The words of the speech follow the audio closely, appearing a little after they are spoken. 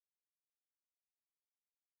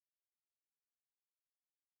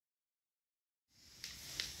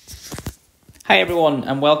Hi everyone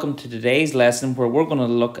and welcome to today's lesson where we're going to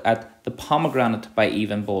look at The Pomegranate by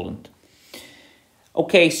Eavan Boland.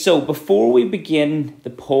 Okay, so before we begin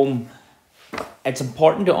the poem, it's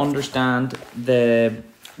important to understand the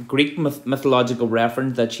Greek mythological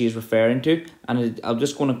reference that she is referring to, and I'm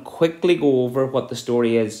just going to quickly go over what the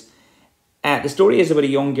story is. The story is about a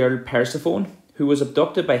young girl, Persephone, who was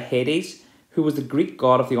abducted by Hades, who was the Greek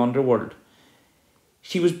god of the underworld.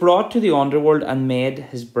 She was brought to the underworld and made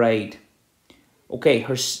his bride. Okay,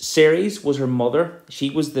 her Ceres was her mother. She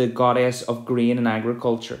was the goddess of grain and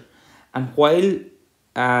agriculture. And while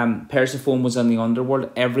Persephone was in the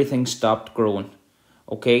underworld, everything stopped growing.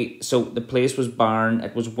 Okay, so the place was barren.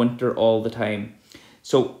 It was winter all the time.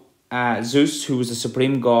 So Zeus, who was the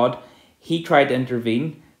supreme god, he tried to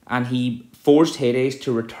intervene and he forced Hades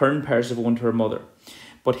to return Persephone to her mother.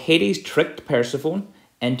 But Hades tricked Persephone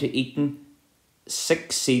into eating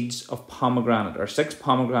 6 seeds of pomegranate, or 6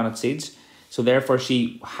 pomegranate seeds. So therefore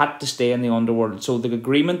she had to stay in the underworld. So the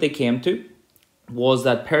agreement they came to was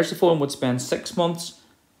that Persephone would spend 6 months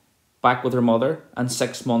back with her mother and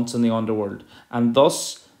 6 months in the underworld. And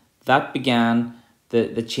thus that began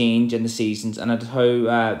the change in the seasons. And it's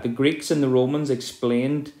how the Greeks and the Romans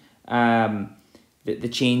explained the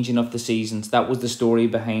changing of the seasons. That was the story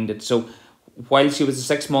behind it. So while she was the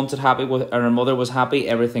 6 months happy with, and her mother was happy,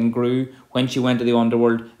 everything grew. When she went to the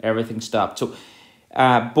underworld, everything stopped. So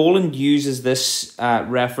Boland uses this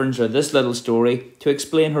reference or this little story to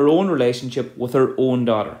explain her own relationship with her own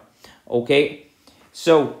daughter. Okay,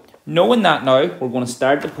 so knowing that now, we're going to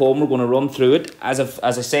start the poem. We're going to run through it. As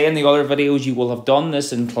I say in the other videos, you will have done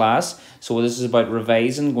this in class. So this is about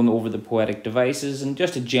revising, going over the poetic devices and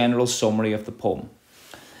just a general summary of the poem.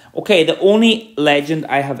 Okay, the only legend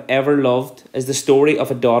I have ever loved is the story of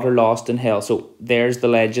a daughter lost in hell. So there's the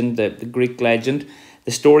legend, the Greek legend. The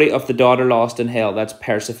story of the daughter lost in hell, that's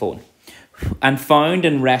Persephone, and found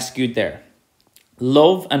and rescued there.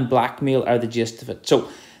 Love and blackmail are the gist of it. So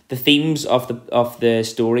the themes of the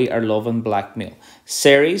story are love and blackmail.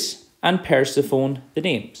 Ceres and Persephone, the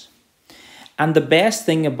names. And the best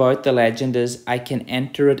thing about the legend is I can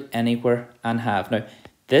enter it anywhere and have. Now,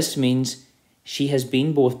 this means she has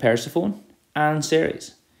been both Persephone and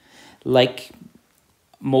Ceres. Like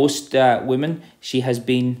most women, she has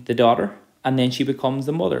been the daughter, and then she becomes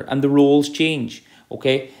the mother, and the roles change,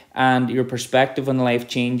 okay? And your perspective on life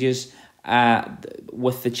changes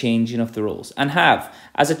with the changing of the roles. And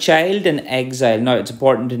as a child in exile, now it's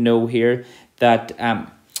important to know here that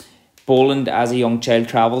Boland, as a young child,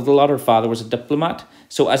 travelled a lot. Her father was a diplomat.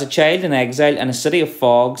 So as a child in exile in a city of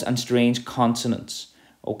fogs and strange consonants,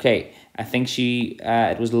 okay, I think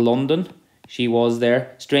it was London, she was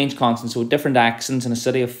there, strange consonants, so different accents in a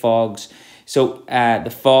city of fogs. So the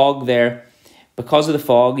fog there, because of the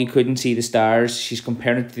fog, you couldn't see the stars. She's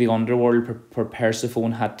comparing it to the underworld where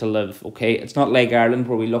Persephone had to live, okay? It's not like Ireland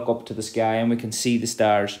where we look up to the sky and we can see the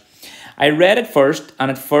stars. I read it first, and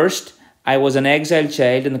at first, I was an exiled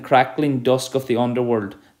child in the crackling dusk of the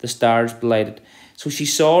underworld, the stars blighted. So she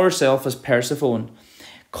saw herself as Persephone,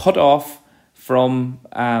 cut off from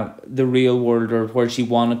the real world, or where she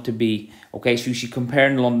wanted to be, okay? So she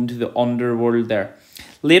comparing London to the underworld there.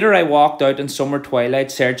 Later, I walked out in summer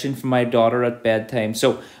twilight searching for my daughter at bedtime.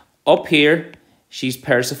 So, up here, she's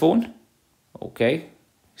Persephone. Okay,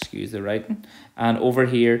 excuse the writing. And over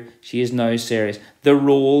here, she is now Ceres. The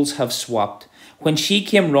roles have swapped. When she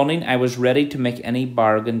came running, I was ready to make any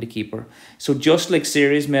bargain to keep her. So, just like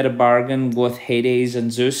Ceres made a bargain with Hades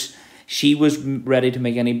and Zeus, she was ready to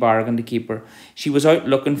make any bargain to keep her. She was out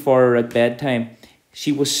looking for her at bedtime.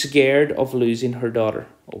 She was scared of losing her daughter.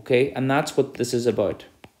 Okay, and that's what this is about.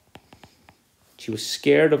 She was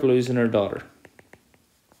scared of losing her daughter.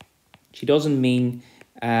 She doesn't mean,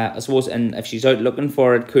 I suppose, and if she's out looking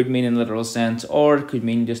for it, could mean in a literal sense, or it could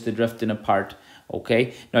mean just the drifting apart.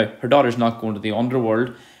 Okay, now her daughter's not going to the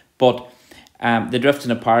underworld, but the drifting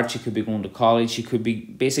apart, she could be going to college. She could be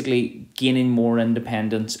basically gaining more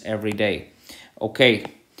independence every day. Okay,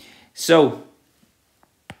 so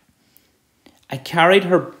I carried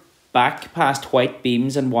her back past white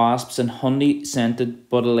beams and wasps and honey-scented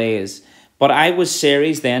buddleias. But I was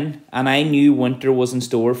Ceres then, and I knew winter was in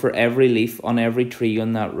store for every leaf on every tree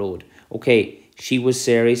on that road. Okay, she was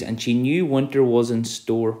Ceres, and she knew winter was in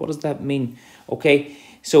store. What does that mean? Okay,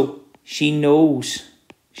 so she knows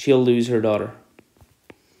she'll lose her daughter.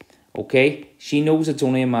 Okay, she knows it's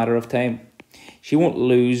only a matter of time. She won't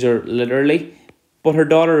lose her literally, but her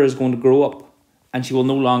daughter is going to grow up, and she will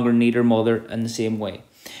no longer need her mother in the same way.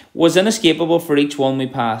 Was inescapable for each one we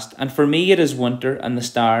passed, and for me it is winter and the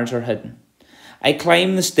stars are hidden. I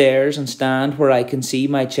climb the stairs and stand where I can see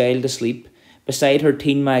my child asleep, beside her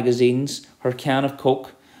teen magazines, her can of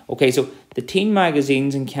Coke. Okay, so the teen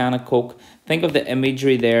magazines and can of Coke, think of the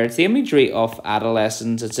imagery there. It's the imagery of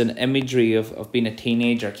adolescence. It's an imagery of being a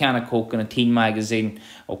teenager, a can of Coke and a teen magazine.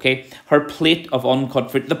 Okay, her plate of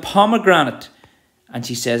uncut fruit, the pomegranate. And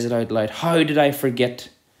she says it out loud. How did I forget?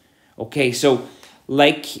 Okay, so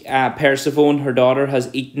like Persephone, her daughter has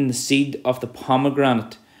eaten the seed of the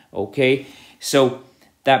pomegranate. Okay, so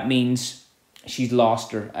that means she's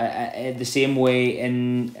lost her. The same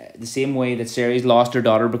way that Ceres lost her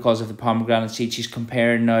daughter because of the pomegranate seed. She's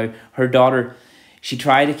comparing now her daughter. She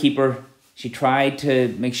tried to keep her. She tried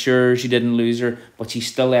to make sure she didn't lose her, but she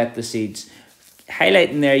still ate the seeds.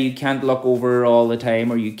 Highlighting there, you can't look over her all the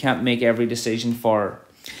time, or you can't make every decision for her.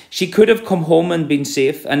 She could have come home and been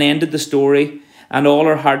safe and ended the story and all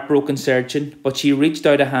her heartbroken searching, but she reached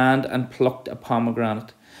out a hand and plucked a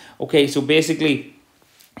pomegranate. Okay, so basically,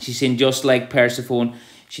 she's saying just like Persephone,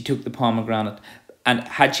 she took the pomegranate. And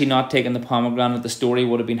had she not taken the pomegranate, the story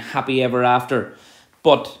would have been happy ever after.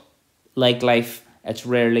 But, like life, it's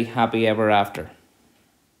rarely happy ever after.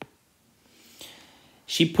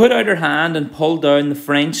 She put out her hand and pulled down the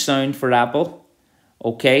French sound for apple.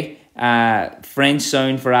 Okay, French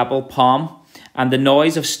sound for apple, palm. And the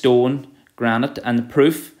noise of stone, granite, and the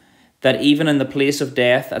proof that even in the place of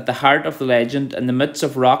death, at the heart of the legend, in the midst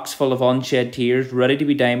of rocks full of unshed tears, ready to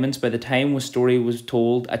be diamonds by the time the story was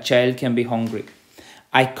told, a child can be hungry.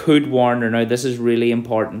 I could warn her. Now, this is really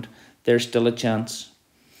important. There's still a chance.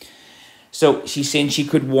 So, she's saying she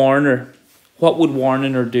could warn her. What would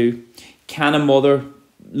warning her do? Can a mother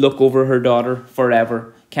look over her daughter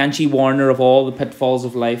forever? Can she warn her of all the pitfalls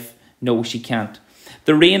of life? No, she can't.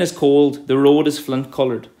 The rain is cold. The road is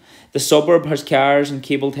flint-coloured. The suburb has cars and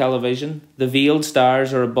cable television. The veiled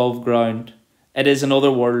stars are above ground. It is another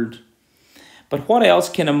world. But what else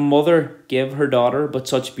can a mother give her daughter but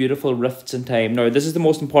such beautiful rifts in time? Now, this is the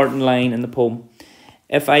most important line in the poem.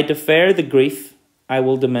 If I defer the grief, I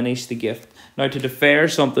will diminish the gift. Now, to defer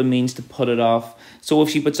something means to put it off. So if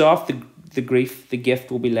she puts off the grief, the gift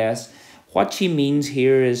will be less. What she means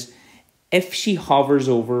here is if she hovers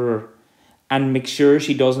over her and makes sure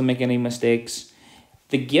she doesn't make any mistakes,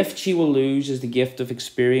 the gift she will lose is the gift of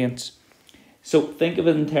experience. So think of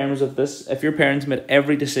it in terms of this. If your parents made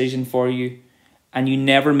every decision for you and you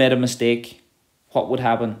never made a mistake, what would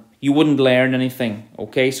happen? You wouldn't learn anything,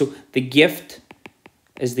 okay? So the gift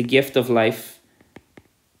is the gift of life,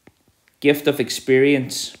 gift of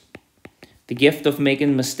experience, the gift of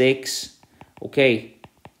making mistakes, okay?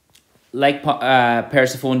 Like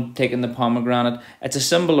Persephone taking the pomegranate, it's a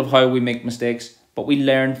symbol of how we make mistakes, but we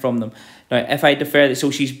learn from them. Now, if I defer this,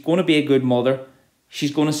 so she's going to be a good mother.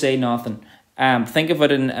 She's going to say nothing. Think of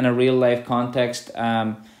it in a real life context.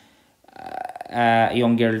 A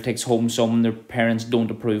young girl takes home someone their parents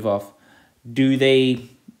don't approve of. Do they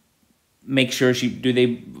make sure do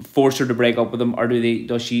they force her to break up with them, or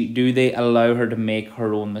do they allow her to make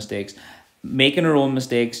her own mistakes? Making her own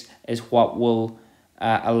mistakes is what will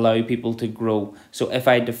allow people to grow. So if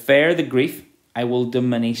I defer the grief, I will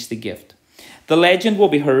diminish the gift. The legend will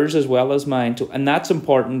be hers as well as mine, too, and that's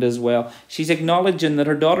important as well. She's acknowledging that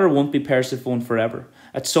her daughter won't be Persephone forever.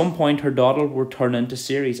 At some point, her daughter will turn into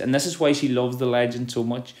Ceres, and this is why she loves the legend so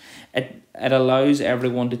much. It allows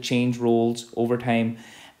everyone to change roles over time.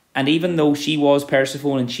 And even though she was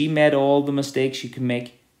Persephone and she made all the mistakes you can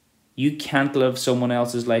make, you can't live someone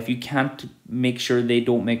else's life. You can't make sure they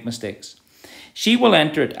don't make mistakes. She will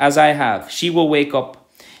enter it, as I have. She will wake up.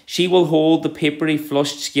 She will hold the papery,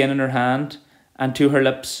 flushed skin in her hand, and to her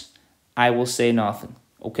lips, I will say nothing.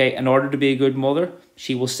 Okay, in order to be a good mother,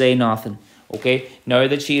 she will say nothing. Okay, now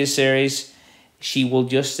that she is Ceres, she will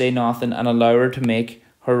just say nothing and allow her to make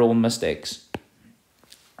her own mistakes.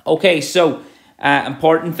 Okay, so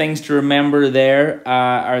important things to remember there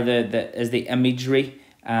are the imagery,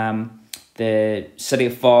 the city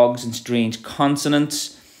of fogs and strange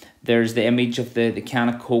consonants. There's the image of the can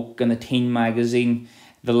of Coke and the teen magazine.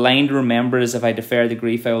 The line to remember is, if I defer the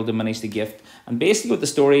grief, I will diminish the gift. And basically what the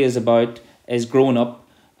story is about is growing up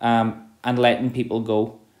and letting people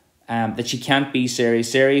go. That she can't be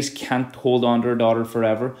Ceres. Ceres can't hold on to her daughter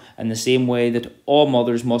forever, in the same way that all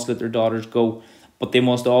mothers must let their daughters go. But they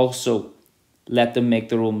must also let them make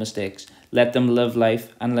their own mistakes. Let them live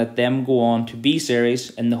life and let them go on to be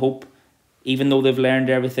Ceres, in the hope, even though they've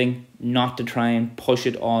learned everything, not to try and push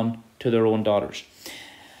it on to their own daughters.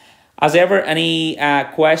 As ever, any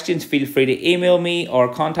questions, feel free to email me or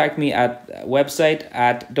contact me at website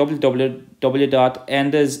at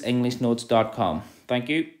www.endasenglishnnotes.com. Thank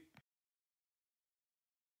you.